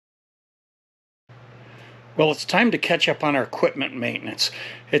Well, it's time to catch up on our equipment maintenance.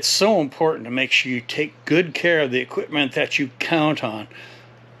 It's so important to make sure you take good care of the equipment that you count on.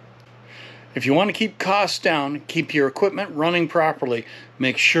 If you want to keep costs down, keep your equipment running properly,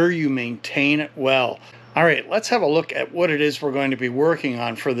 make sure you maintain it well. All right, let's have a look at what it is we're going to be working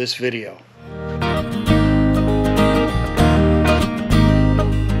on for this video.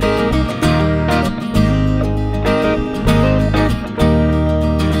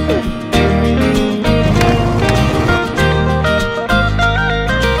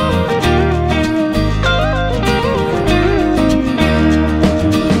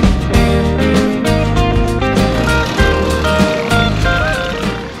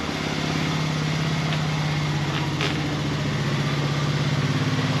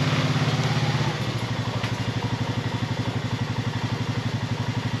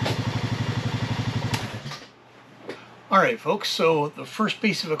 Alright folks, so the first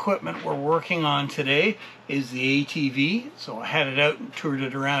piece of equipment we're working on today is the ATV. So I had it out and toured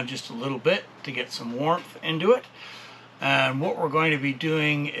it around just a little bit to get some warmth into it. And what we're going to be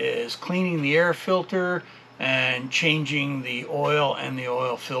doing is cleaning the air filter and changing the oil and the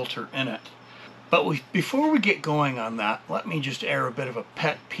oil filter in it. But before we get going on that, let me just air a bit of a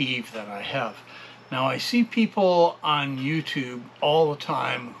pet peeve that I have. Now I see people on YouTube all the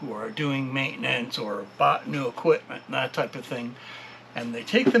time who are doing maintenance or bought new equipment and that type of thing, and they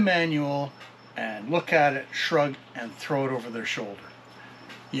take the manual and look at it, shrug, and throw it over their shoulder.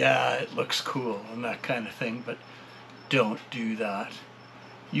 Yeah, it looks cool and that kind of thing, but don't do that.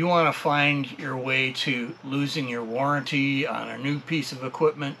 You want to find your way to losing your warranty on a new piece of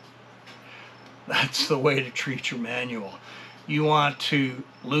equipment. That's the way to treat your manual. You want to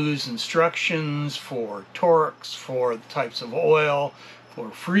lose instructions for torques, for the types of oil, for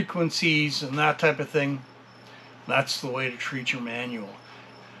frequencies and that type of thing. That's the way to treat your manual.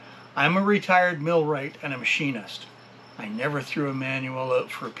 I'm a retired millwright and a machinist. I never threw a manual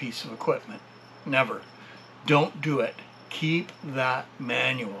out for a piece of equipment. Never. Don't do it. Keep that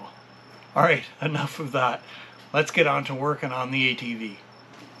manual. Alright, enough of that. Let's get on to working on the ATV.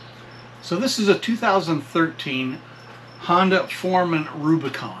 So this is a 2013 Honda Foreman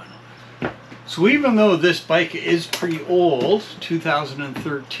Rubicon. So even though this bike is pretty old,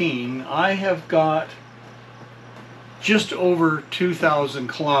 2013, I have got just over 2,000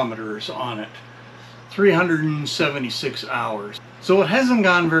 kilometers on it, 376 hours. So it hasn't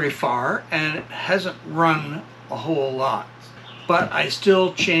gone very far and it hasn't run a whole lot, but I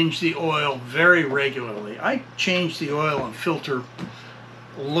still change the oil very regularly. I change the oil and filter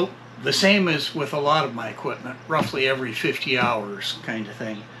the same as with a lot of my equipment, roughly every 50 hours kind of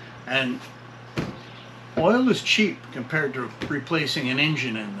thing. And oil is cheap compared to replacing an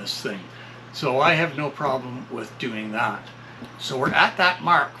engine in this thing. So I have no problem with doing that. So we're at that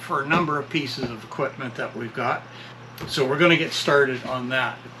mark for a number of pieces of equipment that we've got. So we're going to get started on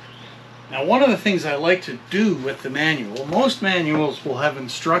that. Now one of the things I like to do with the manual, most manuals will have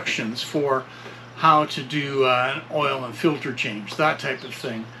instructions for how to do an oil and filter change, that type of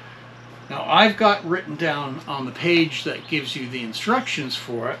thing. Now I've got written down on the page that gives you the instructions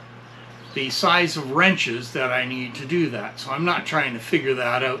for it, the size of wrenches that I need to do that. So I'm not trying to figure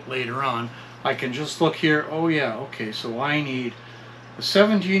that out later on. I can just look here, oh yeah, okay, so I need a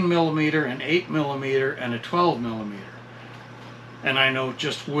 17 millimeter, an 8 millimeter, and a 12 millimeter. And I know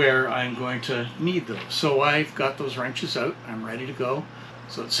just where I'm going to need those. So I've got those wrenches out, I'm ready to go.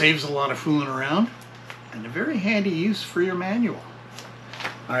 So it saves a lot of fooling around and a very handy use for your manual.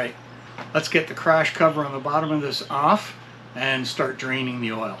 All right. Let's get the crash cover on the bottom of this off and start draining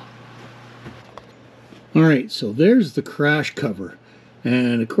the oil. Alright, so there's the crash cover.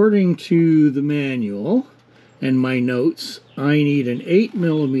 And according to the manual and my notes, I need an 8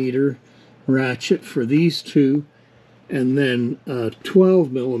 millimeter ratchet for these two, and then a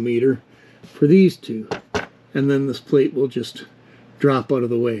 12 millimeter for these two. And then this plate will just drop out of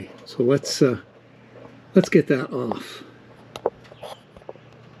the way. So let's get that off.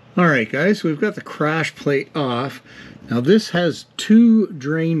 Alright guys, we've got the crash plate off. Now this has two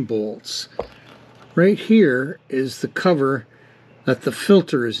drain bolts. Right here is the cover that the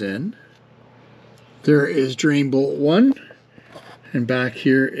filter is in. There is drain bolt 1, and back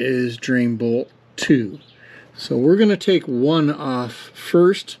here is drain bolt 2. So we're going to take one off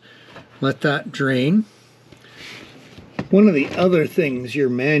first, let that drain. One of the other things your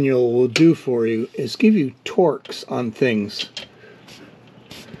manual will do for you is give you torques on things.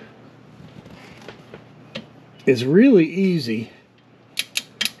 It's really easy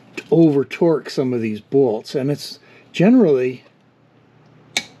to over torque some of these bolts, and it's generally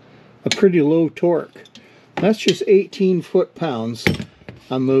a pretty low torque. That's just 18 foot-pounds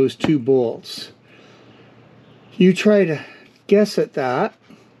on those two bolts. You try to guess at that,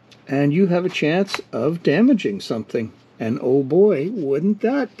 and you have a chance of damaging something. And oh boy, wouldn't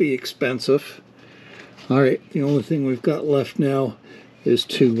that be expensive. All right, the only thing we've got left now is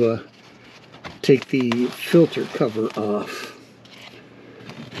to take the filter cover off.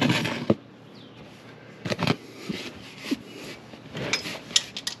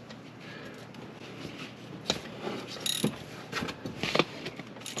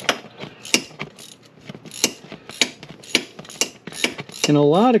 In a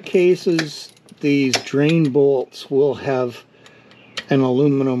lot of cases, these drain bolts will have an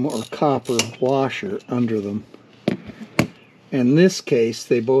aluminum or copper washer under them. In this case,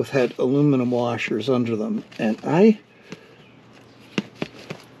 they both had aluminum washers under them, and I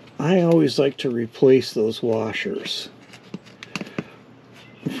always like to replace those washers.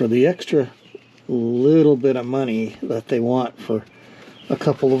 For the extra little bit of money that they want for a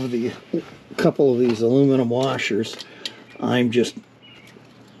couple of these aluminum washers, I'm just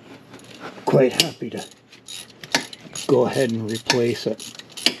quite happy to go ahead and replace it.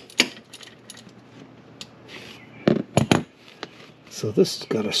 So this has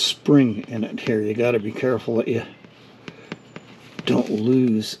got a spring in it here. You got to be careful that you don't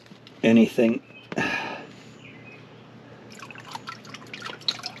lose anything.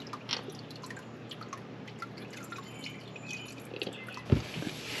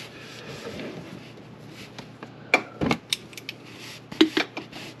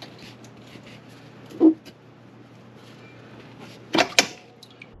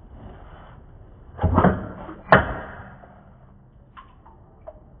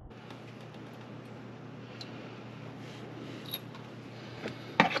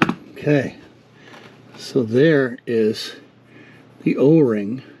 Okay, so there is the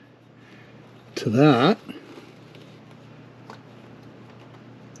O-ring to that.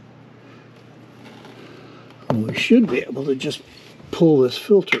 And we should be able to just pull this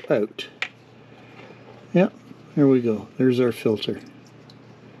filter out. Yep, there we go. There's our filter.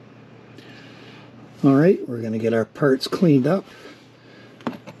 Alright, we're going to get our parts cleaned up.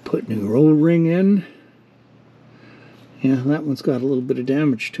 Put new O-ring in. Yeah, that one's got a little bit of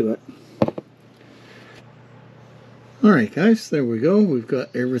damage to it. Alright guys, there we go. We've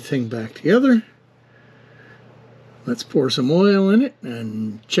got everything back together. Let's pour some oil in it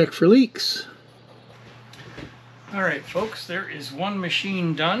and check for leaks. Alright folks, there is one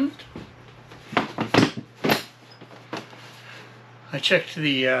machine done. I checked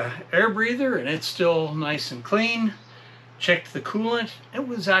the air breather and it's still nice and clean. Checked the coolant. It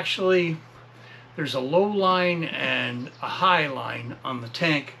was actually, there's a low line and a high line on the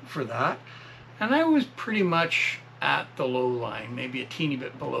tank for that. And I was pretty much at the low line, maybe a teeny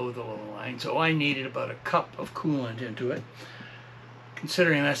bit below the low line. So I needed about a cup of coolant into it.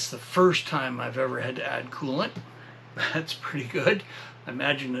 Considering that's the first time I've ever had to add coolant, that's pretty good. I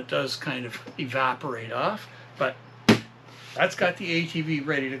imagine it does kind of evaporate off, but that's got the ATV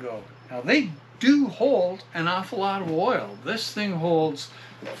ready to go. Now they do hold an awful lot of oil. This thing holds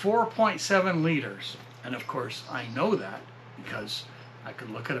 4.7 liters. And of course I know that because I could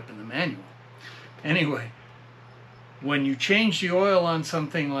look it up in the manual. Anyway, when you change the oil on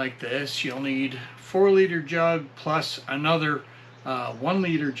something like this, you'll need 4-liter jug plus another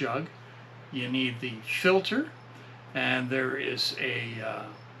 1-liter jug. You need the filter, and there is a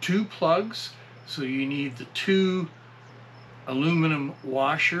 2 plugs, so you need the 2 aluminum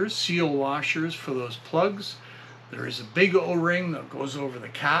washers, seal washers for those plugs. There is a big O-ring that goes over the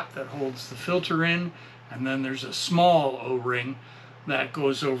cap that holds the filter in, and then there's a small O-ring that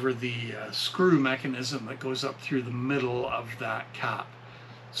goes over the screw mechanism that goes up through the middle of that cap.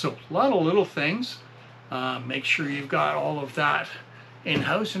 So a lot of little things. Make sure you've got all of that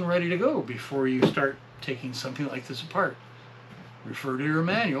in-house and ready to go before you start taking something like this apart. Refer to your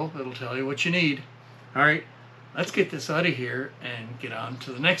manual, it'll tell you what you need. Alright, let's get this out of here and get on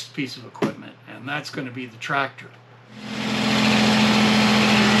to the next piece of equipment, and that's going to be the tractor.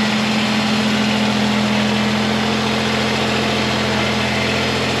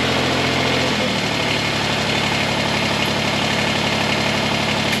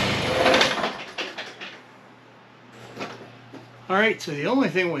 Alright, so the only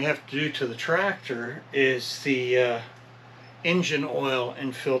thing we have to do to the tractor is the engine oil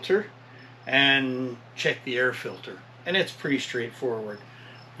and filter and check the air filter. And it's pretty straightforward.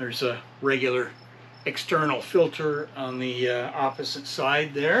 There's a regular external filter on the opposite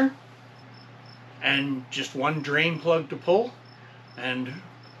side there, and just one drain plug to pull and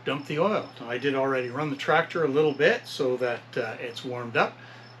dump the oil. I did already run the tractor a little bit so that it's warmed up,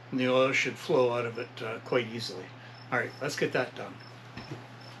 and the oil should flow out of it quite easily. Alright, let's get that done.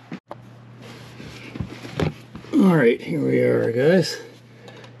 All right, here we are, guys.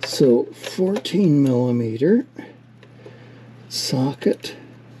 So 14 millimeter socket.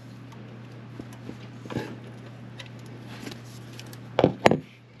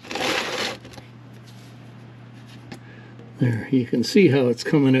 There, you can see how it's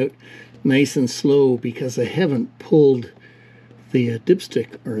coming out nice and slow because I haven't pulled the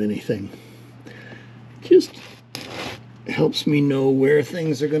dipstick or anything. Just helps me know where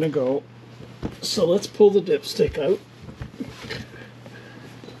things are going to go. So let's pull the dipstick out.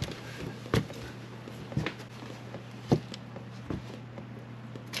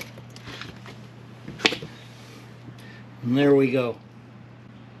 And there we go.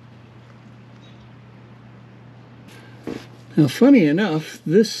 Now, funny enough,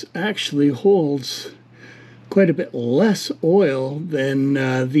 this actually holds quite a bit less oil than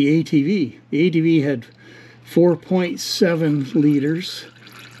the ATV. The ATV had 4.7 liters.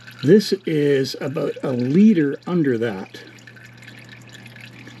 This is about a liter under that,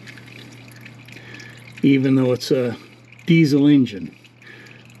 even though it's a diesel engine,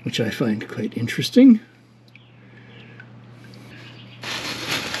 which I find quite interesting.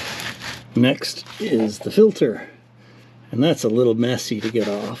 Next is the filter, and that's a little messy to get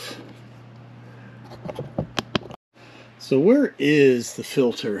off. So where is the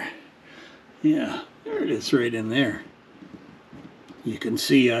filter? Yeah, there it is, right in there. You can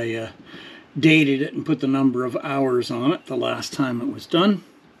see I dated it and put the number of hours on it the last time it was done.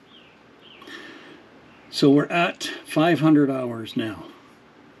 So we're at 500 hours now.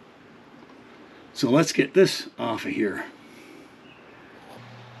 So let's get this off of here.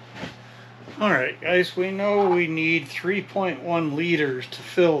 Alright guys, we know we need 3.1 liters to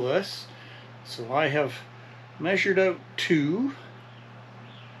fill this. So I have measured out 2.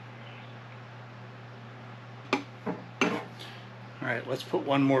 Alright, let's put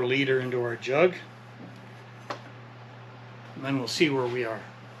 1 more liter into our jug, and then we'll see where we are.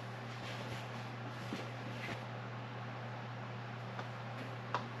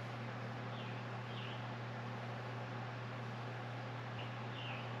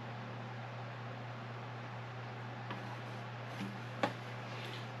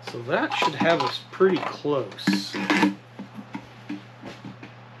 So that should have us pretty close.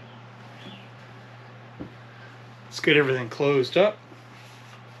 Let's get everything closed up.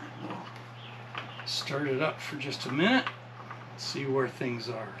 Start it up for just a minute. See where things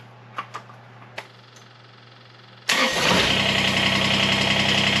are.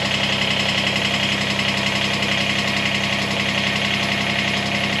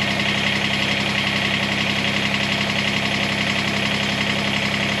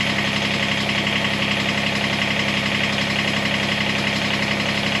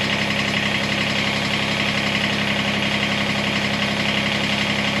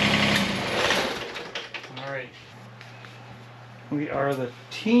 We are the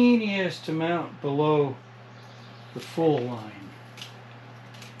teeniest amount below the full line.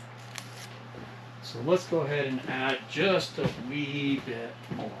 So let's go ahead and add just a wee bit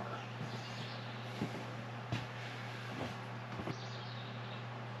more.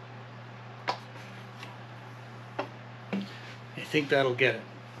 I think that'll get it.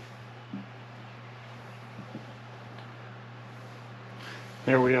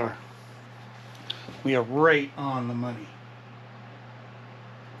 There we are. We are right on the money.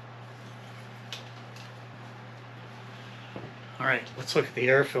 All right, let's look at the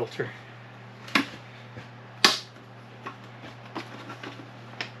air filter.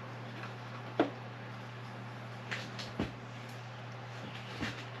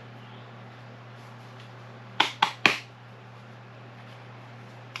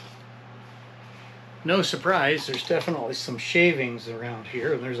 No surprise, there's definitely some shavings around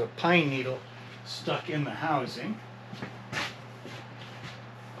here, and there's a pine needle stuck in the housing.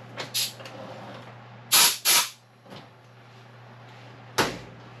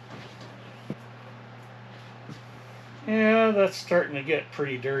 Yeah, that's starting to get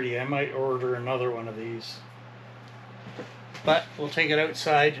pretty dirty. I might order another one of these. But we'll take it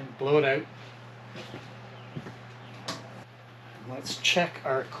outside and blow it out. Let's check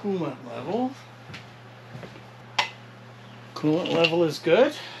our coolant level. Coolant level is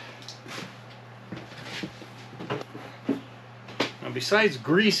good. Now besides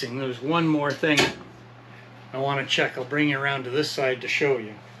greasing, there's one more thing I want to check. I'll bring you around to this side to show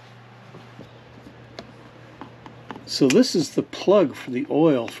you. So this is the plug for the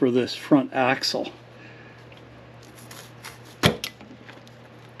oil for this front axle.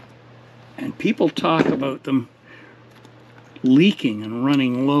 And people talk about them leaking and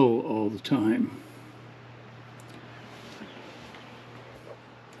running low all the time.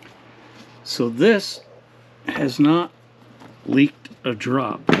 So this has not leaked a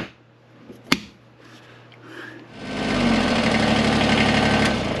drop.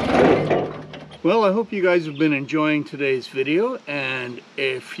 Well, I hope you guys have been enjoying today's video, and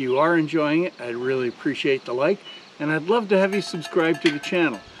if you are enjoying it, I'd really appreciate the like, and I'd love to have you subscribe to the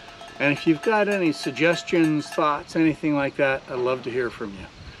channel. And if you've got any suggestions, thoughts, anything like that, I'd love to hear from you.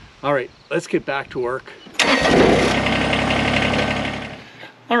 All right, let's get back to work.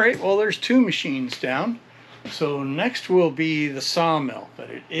 All right, well, there's 2 machines down. So next will be the sawmill,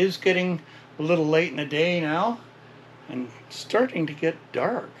 but it is getting a little late in the day now and starting to get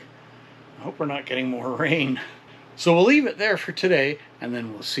dark. I hope we're not getting more rain. So we'll leave it there for today, and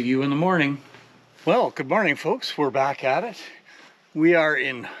then we'll see you in the morning. Well, good morning, folks. We're back at it. We are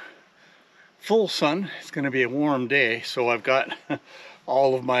in full sun. It's going to be a warm day, so I've got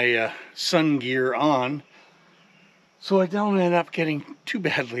all of my sun gear on, so I don't end up getting too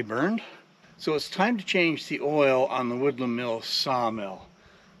badly burned. So it's time to change the oil on the Woodland Mill sawmill.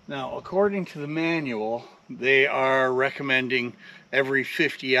 Now, according to the manual, they are recommending every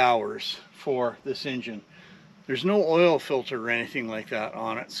 50 hours for this engine. There's no oil filter or anything like that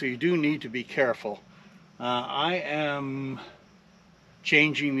on it, so you do need to be careful. I am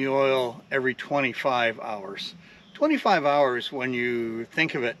changing the oil every 25 hours. 25 hours, when you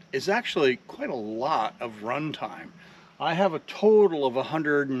think of it, is actually quite a lot of run time. I have a total of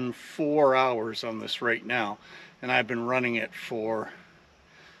 104 hours on this right now, and I've been running it for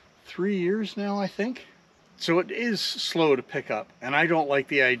 3 years now, I think. So it is slow to pick up, and I don't like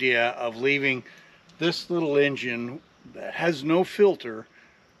the idea of leaving this little engine that has no filter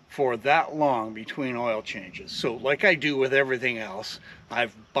for that long between oil changes. So like I do with everything else,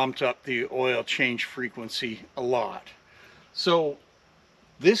 I've bumped up the oil change frequency a lot. So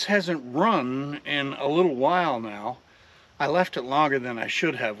this hasn't run in a little while now. I left it longer than I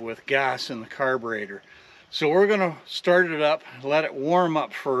should have with gas in the carburetor. So we're gonna start it up, let it warm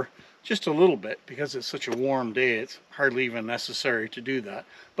up for just a little bit, because it's such a warm day, it's hardly even necessary to do that.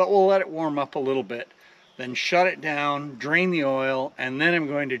 But we'll let it warm up a little bit, then shut it down, drain the oil, and then I'm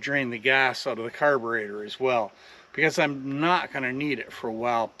going to drain the gas out of the carburetor as well, because I'm not going to need it for a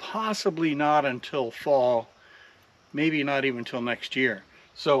while, possibly not until fall, maybe not even until next year.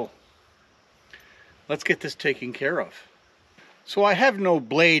 So let's get this taken care of. So I have no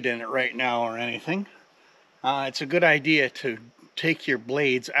blade in it right now or anything. It's a good idea to take your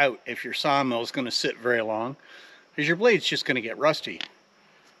blades out if your sawmill is going to sit very long, because your blade's just going to get rusty.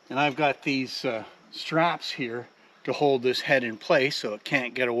 And I've got these straps here to hold this head in place so it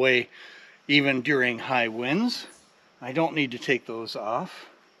can't get away even during high winds. I don't need to take those off.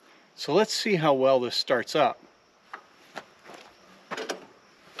 So let's see how well this starts up.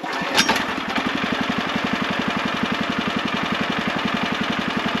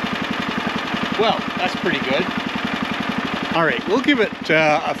 Well, that's pretty good. All right, we'll give it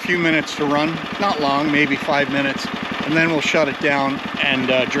a few minutes to run, not long, maybe 5 minutes, and then we'll shut it down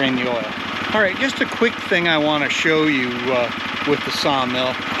and drain the oil. All right, just a quick thing I want to show you with the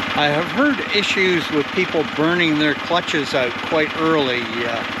sawmill. I have heard issues with people burning their clutches out quite early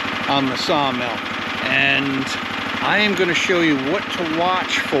on the sawmill, and I am going to show you what to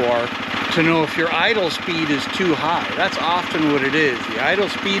watch for to know if your idle speed is too high. That's often what it is. The idle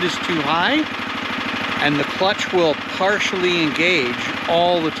speed is too high, and the clutch will partially engage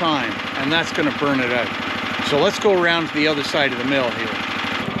all the time, and that's going to burn it out. So let's go around to the other side of the mill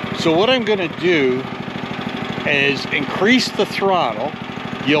here. So what I'm going to do is increase the throttle.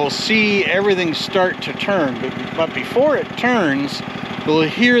 You'll see everything start to turn, but before it turns, you'll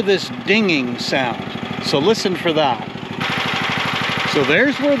hear this dinging sound. So listen for that. So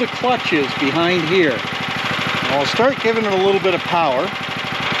there's where the clutch is, behind here. And I'll start giving it a little bit of power.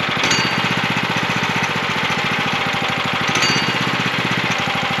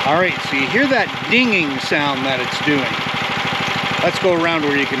 All right, so you hear that dinging sound that it's doing. Let's go around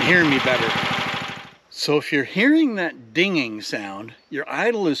where you can hear me better. So if you're hearing that dinging sound, your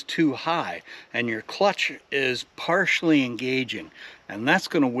idle is too high and your clutch is partially engaging, and that's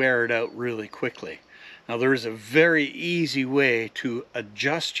going to wear it out really quickly. Now there is a very easy way to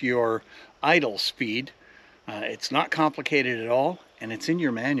adjust your idle speed. It's not complicated at all, and it's in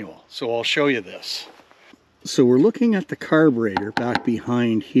your manual. So I'll show you this. So we're looking at the carburetor back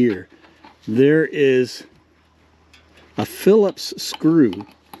behind here. There is a Phillips screw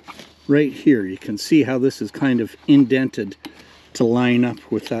right here. You can see how this is kind of indented to line up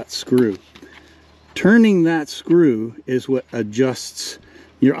with that screw. Turning that screw is what adjusts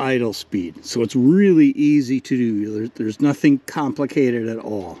your idle speed. So it's really easy to do. There's nothing complicated at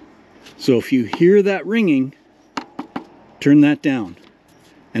all. So if you hear that ringing, turn that down.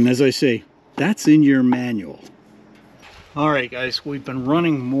 And as I say, That's in your manual. All right, guys, we've been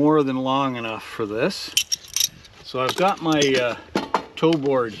running more than long enough for this. So I've got my tow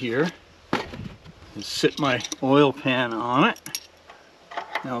board here. And sit my oil pan on it.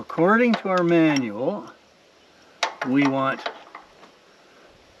 Now, according to our manual, we want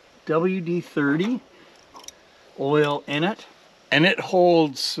WD-30 oil in it, and it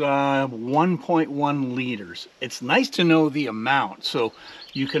holds 1.1 liters. It's nice to know the amount, so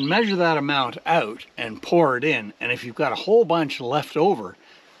you can measure that amount out and pour it in, and if you've got a whole bunch left over,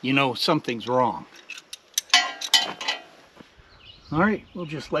 you know something's wrong. All right, we'll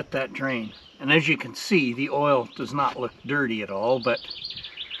just let that drain. And as you can see, the oil does not look dirty at all, but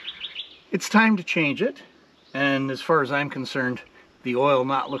it's time to change it. And as far as I'm concerned, the oil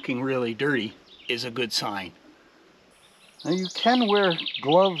not looking really dirty is a good sign. Now, you can wear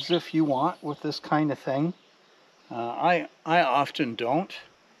gloves if you want with this kind of thing. I often don't,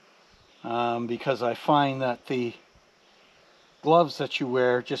 because I find that the gloves that you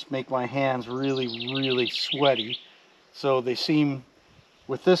wear just make my hands really sweaty. So they seem,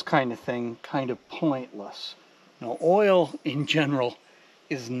 with this kind of thing, kind of pointless. Now, oil in general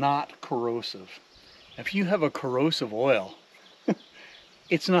is not corrosive. If you have a corrosive oil,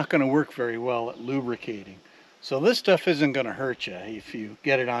 it's not going to work very well at lubricating. So this stuff isn't going to hurt you if you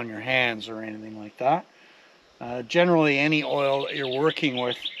get it on your hands or anything like that. Generally, any oil that you're working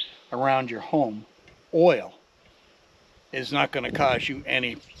with around your home, oil, is not going to cause you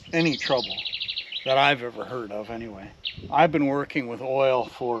any trouble that I've ever heard of anyway. I've been working with oil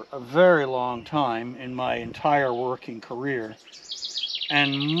for a very long time in my entire working career,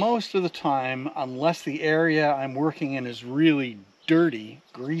 and most of the time, unless the area I'm working in is really dirty,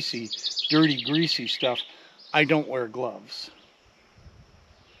 greasy stuff, I don't wear gloves.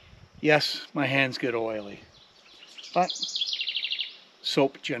 Yes, my hands get oily, but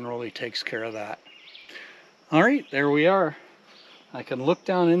soap generally takes care of that. All right, there we are. I can look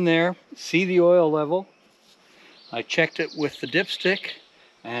down in there, see the oil level. I checked it with the dipstick,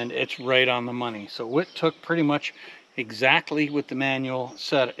 and it's right on the money. So it took pretty much exactly what the manual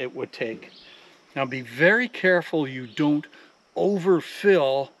said it would take. Now, be very careful you don't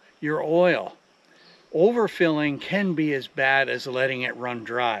overfill your oil. Overfilling can be as bad as letting it run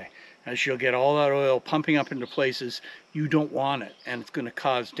dry, as you'll get all that oil pumping up into places you don't want it, and it's going to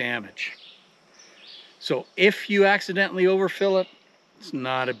cause damage. So if you accidentally overfill it, it's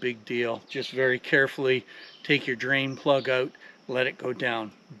not a big deal. Just very carefully take your drain plug out, let it go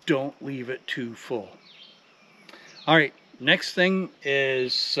down. Don't leave it too full. All right, next thing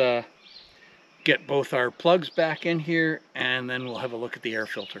is get both our plugs back in here, and then we'll have a look at the air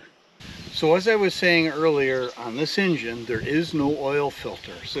filter. So as I was saying earlier, on this engine, there is no oil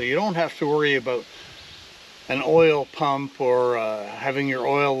filter. So you don't have to worry about an oil pump or having your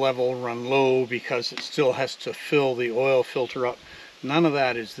oil level run low because it still has to fill the oil filter up. None of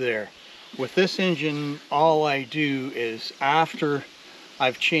that is there. With this engine, all I do is, after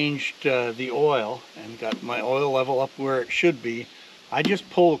I've changed the oil and got my oil level up where it should be, I just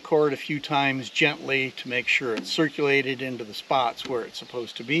pull the cord a few times gently to make sure it's circulated into the spots where it's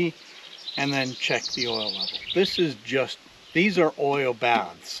supposed to be, and then check the oil level. These are oil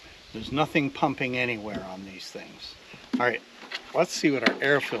baths. There's nothing pumping anywhere on these things. All right, let's see what our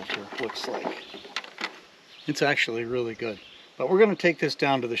air filter looks like. It's actually really good. But we're going to take this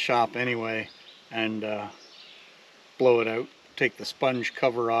down to the shop anyway and blow it out. Take the sponge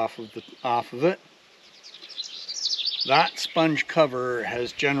cover off of it. That sponge cover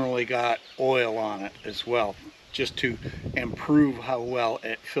has generally got oil on it as well, just to improve how well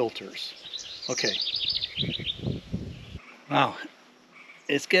it filters. Okay. Wow,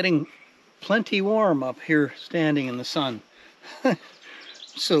 it's getting plenty warm up here standing in the sun.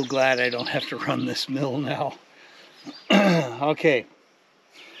 So glad I don't have to run this mill now. Okay,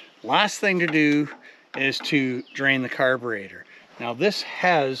 last thing to do is to drain the carburetor. Now this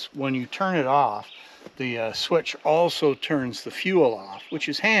has, when you turn it off, the switch also turns the fuel off, which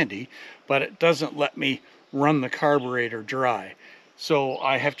is handy, but it doesn't let me run the carburetor dry. So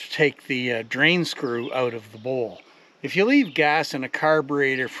I have to take the drain screw out of the bowl. If you leave gas in a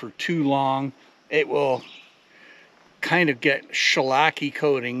carburetor for too long, it will kind of get shellacky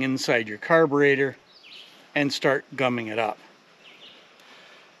coating inside your carburetor and start gumming it up.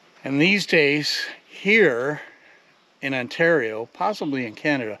 And these days, here in Ontario, possibly in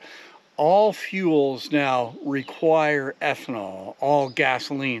Canada, all fuels now require ethanol. All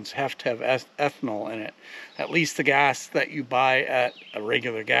gasolines have to have ethanol in it. At least the gas that you buy at a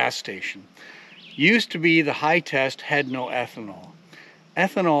regular gas station. Used to be the high test had no ethanol.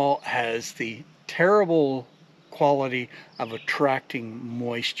 Ethanol has the terrible quality of attracting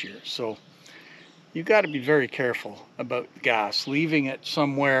moisture. So you've got to be very careful about gas. Leaving it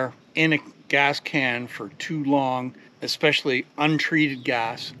somewhere in a gas can for too long, especially untreated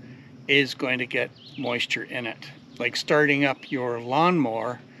gas, is going to get moisture in it. Like starting up your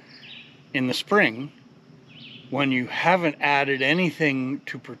lawnmower in the spring, when you haven't added anything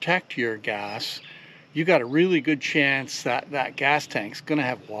to protect your gas, you got a really good chance that that gas tank's going to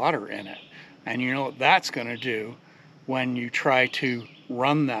have water in it. And you know what that's going to do when you try to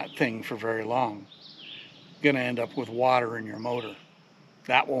run that thing for very long. You're going to end up with water in your motor.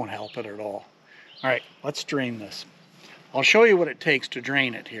 That won't help it at all. All right, let's drain this. I'll show you what it takes to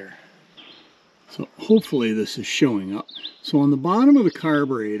drain it here. So hopefully this is showing up. So on the bottom of the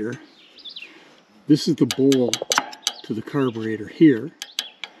carburetor, this is the bowl to the carburetor here.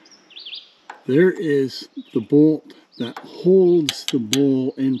 There is the bolt that holds the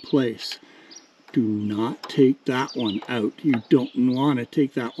bowl in place. Do not take that one out. You don't want to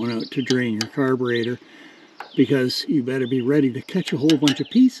take that one out to drain your carburetor, because you better be ready to catch a whole bunch of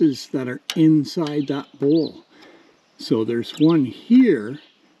pieces that are inside that bowl. So there's one here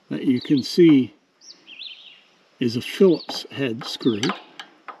that you can see is a Phillips head screw.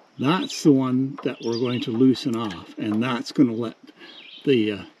 That's the one that we're going to loosen off, and that's going to let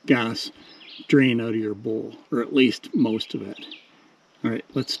the gas drain out of your bowl, or at least most of it. All right,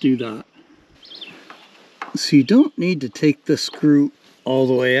 let's do that. So you don't need to take the screw all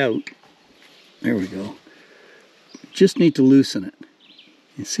the way out. There we go. Just need to loosen it.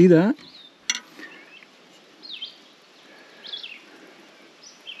 You see that?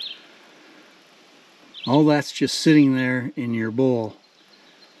 All that's just sitting there in your bowl.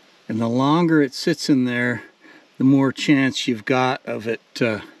 And the longer it sits in there, the more chance you've got of it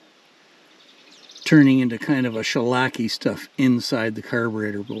turning into kind of a shellacky stuff inside the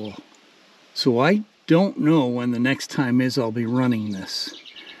carburetor bowl. So I don't know when the next time is I'll be running this,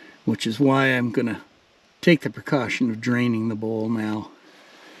 which is why I'm going to take the precaution of draining the bowl now.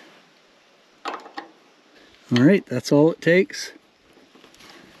 All right, that's all it takes.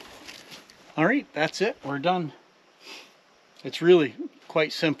 All right, that's it. We're done. It's really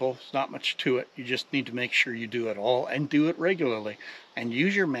quite simple. It's not much to it. You just need to make sure you do it all and do it regularly and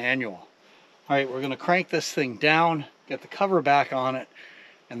use your manual. All right, we're going to crank this thing down, get the cover back on it,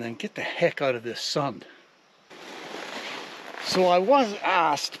 and then get the heck out of this sun. So I was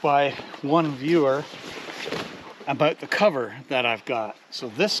asked by one viewer about the cover that I've got. So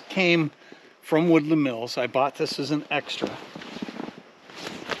this came from Woodland Mills. I bought this as an extra.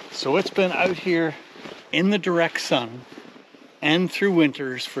 So it's been out here in the direct sun and through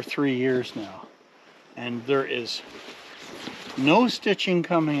winters for 3 years now. And there is no stitching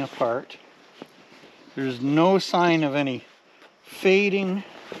coming apart. There's no sign of any fading.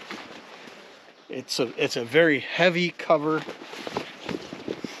 It's a very heavy cover.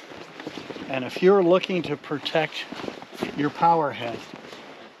 And if you're looking to protect your power head,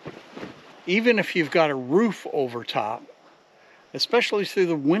 even if you've got a roof over top, especially through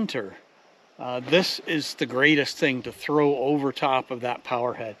the winter, this is the greatest thing to throw over top of that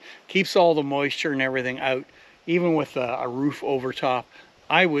power head. Keeps all the moisture and everything out. Even with a roof over top,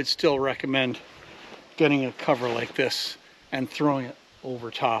 I would still recommend getting a cover like this and throwing it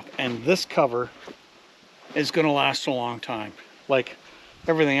over top. And this cover is going to last a long time. Like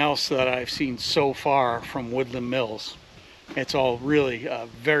everything else that I've seen so far from Woodland Mills, it's all really a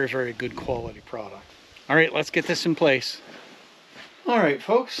very, very good quality product. All right, let's get this in place. All right,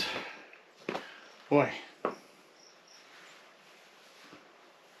 folks. Boy.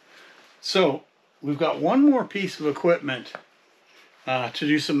 So we've got one more piece of equipment to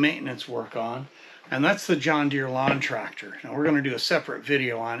do some maintenance work on, and that's the John Deere lawn tractor. Now we're going to do a separate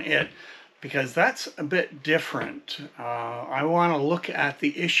video on it because that's a bit different. I want to look at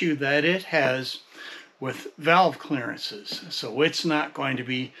the issue that it has with valve clearances. So it's not going to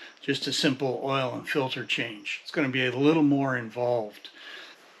be just a simple oil and filter change. It's going to be a little more involved.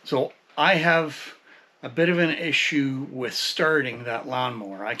 So I have a bit of an issue with starting that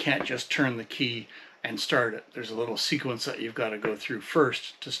lawnmower. I can't just turn the key and start it. There's a little sequence that you've got to go through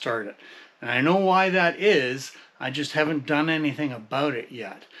first to start it. And I know why that is. I just haven't done anything about it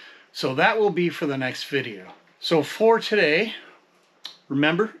yet. So that will be for the next video. So for today,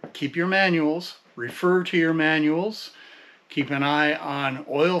 remember, keep your manuals, refer to your manuals, keep an eye on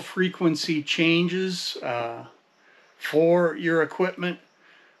oil frequency changes for your equipment.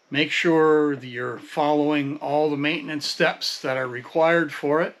 Make sure that you're following all the maintenance steps that are required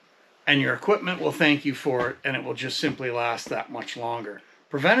for it, and your equipment will thank you for it, and it will just simply last that much longer.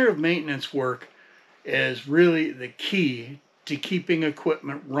 Preventative maintenance work is really the key to keeping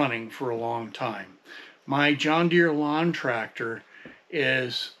equipment running for a long time. My John Deere lawn tractor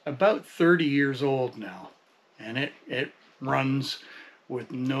is about 30 years old now, and it runs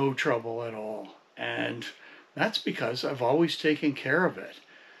with no trouble at all. And that's because I've always taken care of it.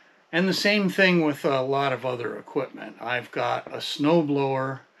 And the same thing with a lot of other equipment. I've got a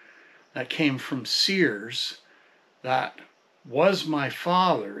snowblower that came from Sears that was my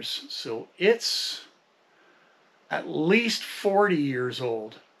father's, so it's at least 40 years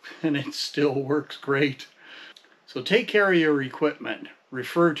old and it still works great. So take care of your equipment,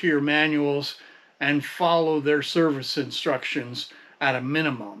 refer to your manuals, and follow their service instructions at a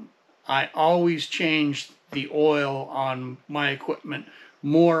minimum. I always change the oil on my equipment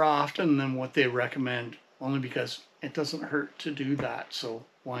more often than what they recommend, only because it doesn't hurt to do that, so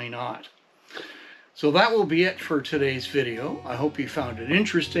why not? So that will be it for today's video. I hope you found it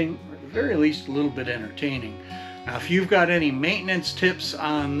interesting, or at the very least a little bit entertaining. Now, if you've got any maintenance tips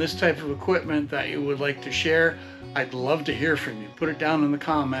on this type of equipment that you would like to share, I'd love to hear from you. Put it down in the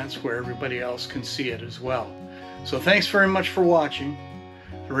comments where everybody else can see it as well. So thanks very much for watching.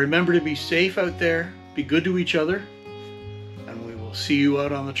 Remember to be safe out there, be good to each other, and we will see you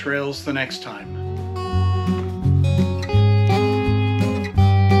out on the trails the next time.